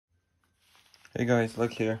Hey guys,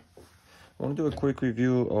 Luck here. I want to do a quick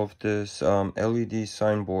review of this LED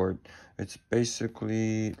signboard. It's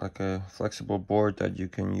basically like a flexible board that you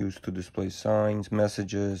can use to display signs,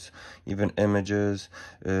 messages, even images.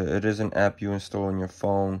 It is an app you install on your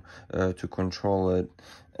phone to control it.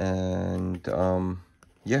 And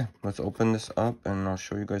yeah, let's open this up and I'll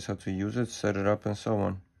show you guys how to use it, set it up, and so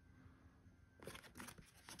on.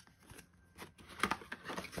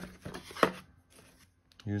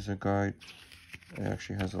 User guide. It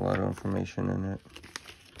actually has a lot of information in it.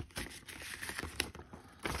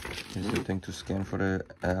 Here's the thing to scan for the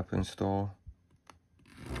app install.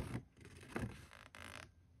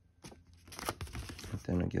 And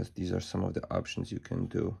then I guess these are some of the options you can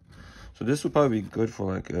do. So this would probably be good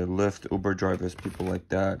for like a Lyft, Uber drivers, people like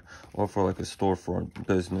that, or for like a storefront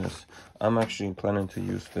business. I'm actually planning to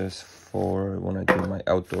use this for when I do my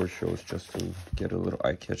outdoor shows, just to get a little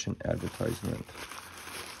eye-catching advertisement.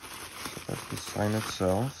 So that's the sign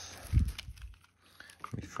itself.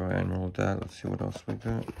 Before I enroll that, let's see what else we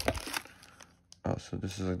got. Oh, so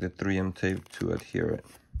this is like the 3M tape to adhere it.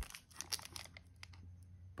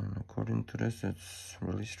 And according to this, it's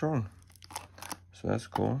really strong. So that's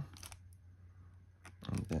cool.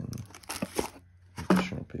 And then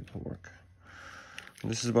additional paperwork.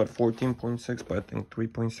 This is about 14.6 by I think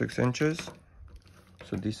 3.6 inches.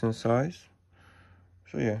 So decent size.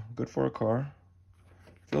 So yeah, good for a car.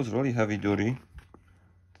 Feels really heavy duty.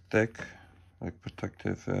 Thick, like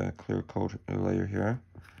protective clear coat layer here.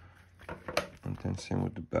 And then same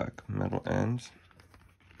with the back, metal ends.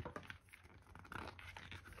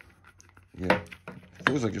 Yeah,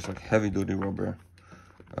 feels like just like heavy duty rubber.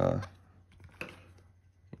 And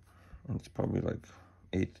it's probably like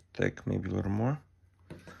 8 thick, maybe a little more.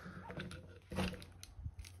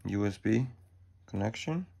 USB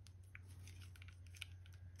connection.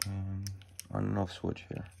 And on and off switch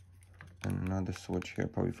here. And another switch here,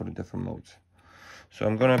 probably for the different modes. So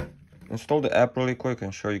I'm gonna install the app really quick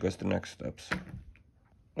and show you guys the next steps.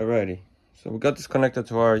 Alrighty, so we got this connected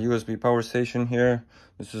to our USB power station here.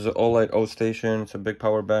 This is an All-Light O station. It's a big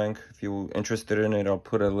power bank. If you're interested in it, I'll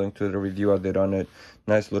put a link to the review I did on it.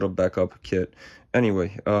 Nice little backup kit.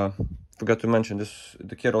 Anyway, forgot to mention this.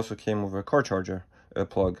 The kit also came with a car charger, a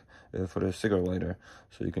plug for the cigarette lighter,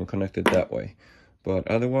 so you can connect it that way. But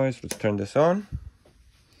otherwise, let's turn this on.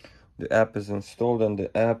 The app is installed, and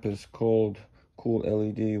the app is called Cool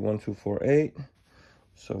LED 1248.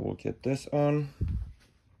 So we'll get this on.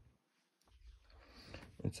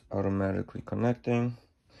 It's automatically connecting.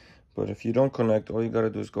 But if you don't connect, all you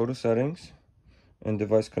gotta do is go to settings and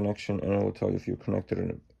device connection, and it will tell you if you're connected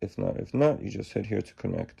or if not, you just hit here to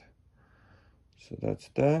connect. So that's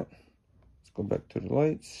that. Let's go back to the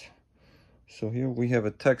lights. So here we have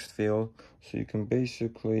a text field, so you can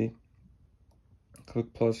basically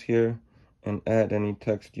click plus here and add any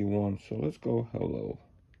text you want. So let's go hello,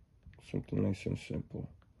 something nice and simple.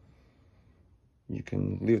 You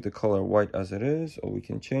can leave the color white as it is, or we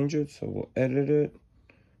can change it. So we'll edit it.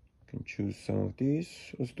 You can choose some of these.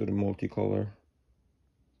 Let's do the multicolor.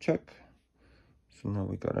 Check. So now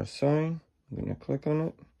we got our sign. I'm gonna click on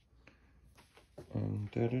it. And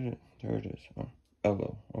there it is. Oh,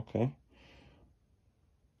 hello. Okay.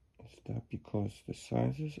 Is that because the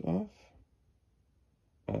size is off?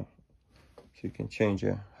 Oh. So you can change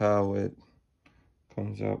it, how it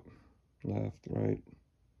comes up, left, right,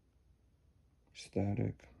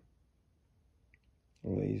 static,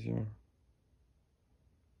 laser.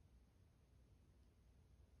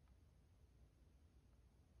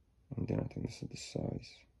 And then I think this is the size.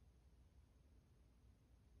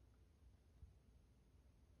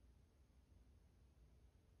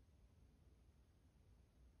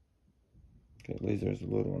 Okay, laser is a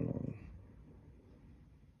little annoying.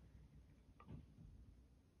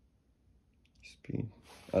 Speed.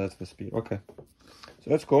 Oh, that's the speed. Okay. So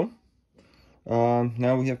that's cool.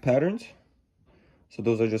 Now we have patterns. So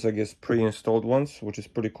those are just, I guess, pre-installed ones, which is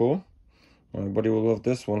pretty cool. Everybody will love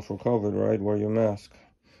this one for COVID, right? Wear your mask. I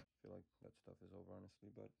feel like that stuff is over, honestly,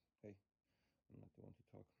 but hey, I'm not the one to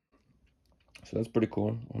talk. So that's pretty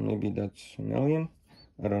cool. Or maybe that's an alien.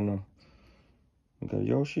 I don't know. We got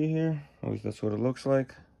Yoshi here. At least that's what it looks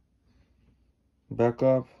like. Back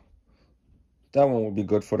up. That one would be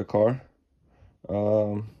good for the car.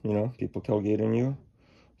 You know, people tailgating you.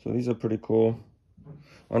 So these are pretty cool.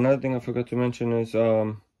 Another thing I forgot to mention is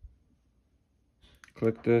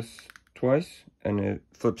click this twice and it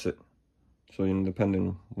flips it. So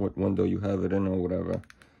depending what window you have it in or whatever.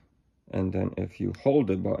 And then if you hold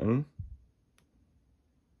the button,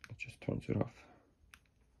 it just turns it off.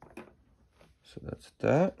 So that's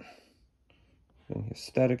that. Then here's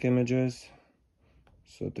static images.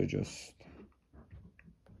 So they're just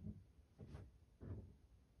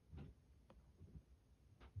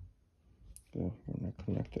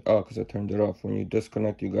Oh, because I turned it off. When you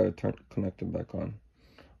disconnect, you gotta connect it back on.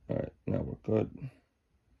 All right, now we're good.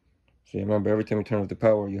 So remember, every time you turn off the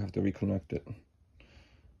power, you have to reconnect it.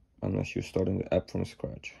 Unless you're starting the app from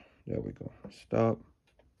scratch. There we go. Stop.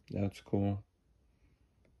 That's cool.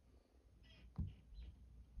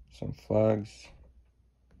 Some flags.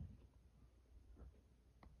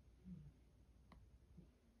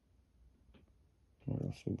 What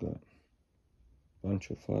else we got? Bunch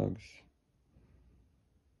of flags.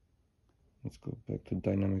 Let's go back to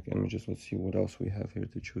dynamic images. Let's see what else we have here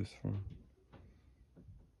to choose from.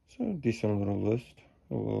 So a decent little list.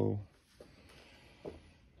 Hello.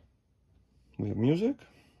 We have music.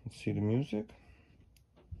 Let's see the music.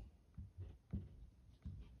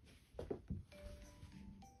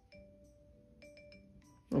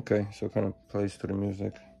 Okay, so it kind of plays to the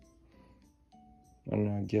music.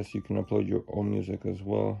 And I guess you can upload your own music as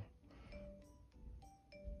well.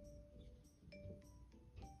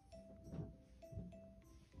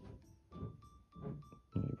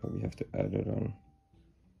 You probably have to add it on.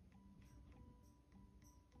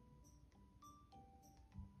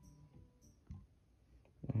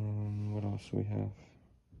 What else we have?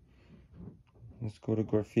 Let's go to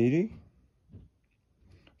graffiti.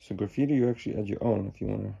 So graffiti, you actually add your own if you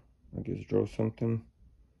want to, I guess, draw something.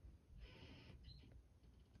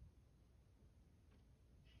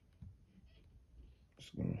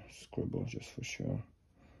 Just gonna scribble just for sure.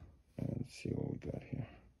 Let's see what we got here.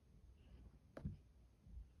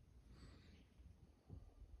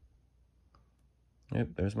 Yep,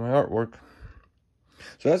 there's my artwork.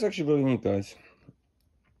 So that's actually really neat, guys.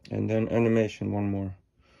 And then animation, one more.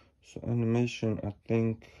 So animation, I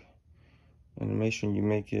think animation, you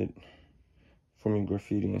make it from your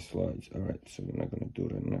graffiti and slides. All right, so we're not gonna do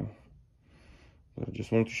that now. But I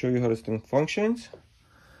just wanted to show you how this thing functions.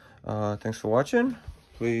 Thanks for watching.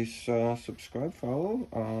 Please subscribe, follow.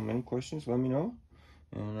 Any questions, let me know.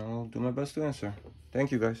 And I'll do my best to answer.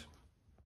 Thank you, guys.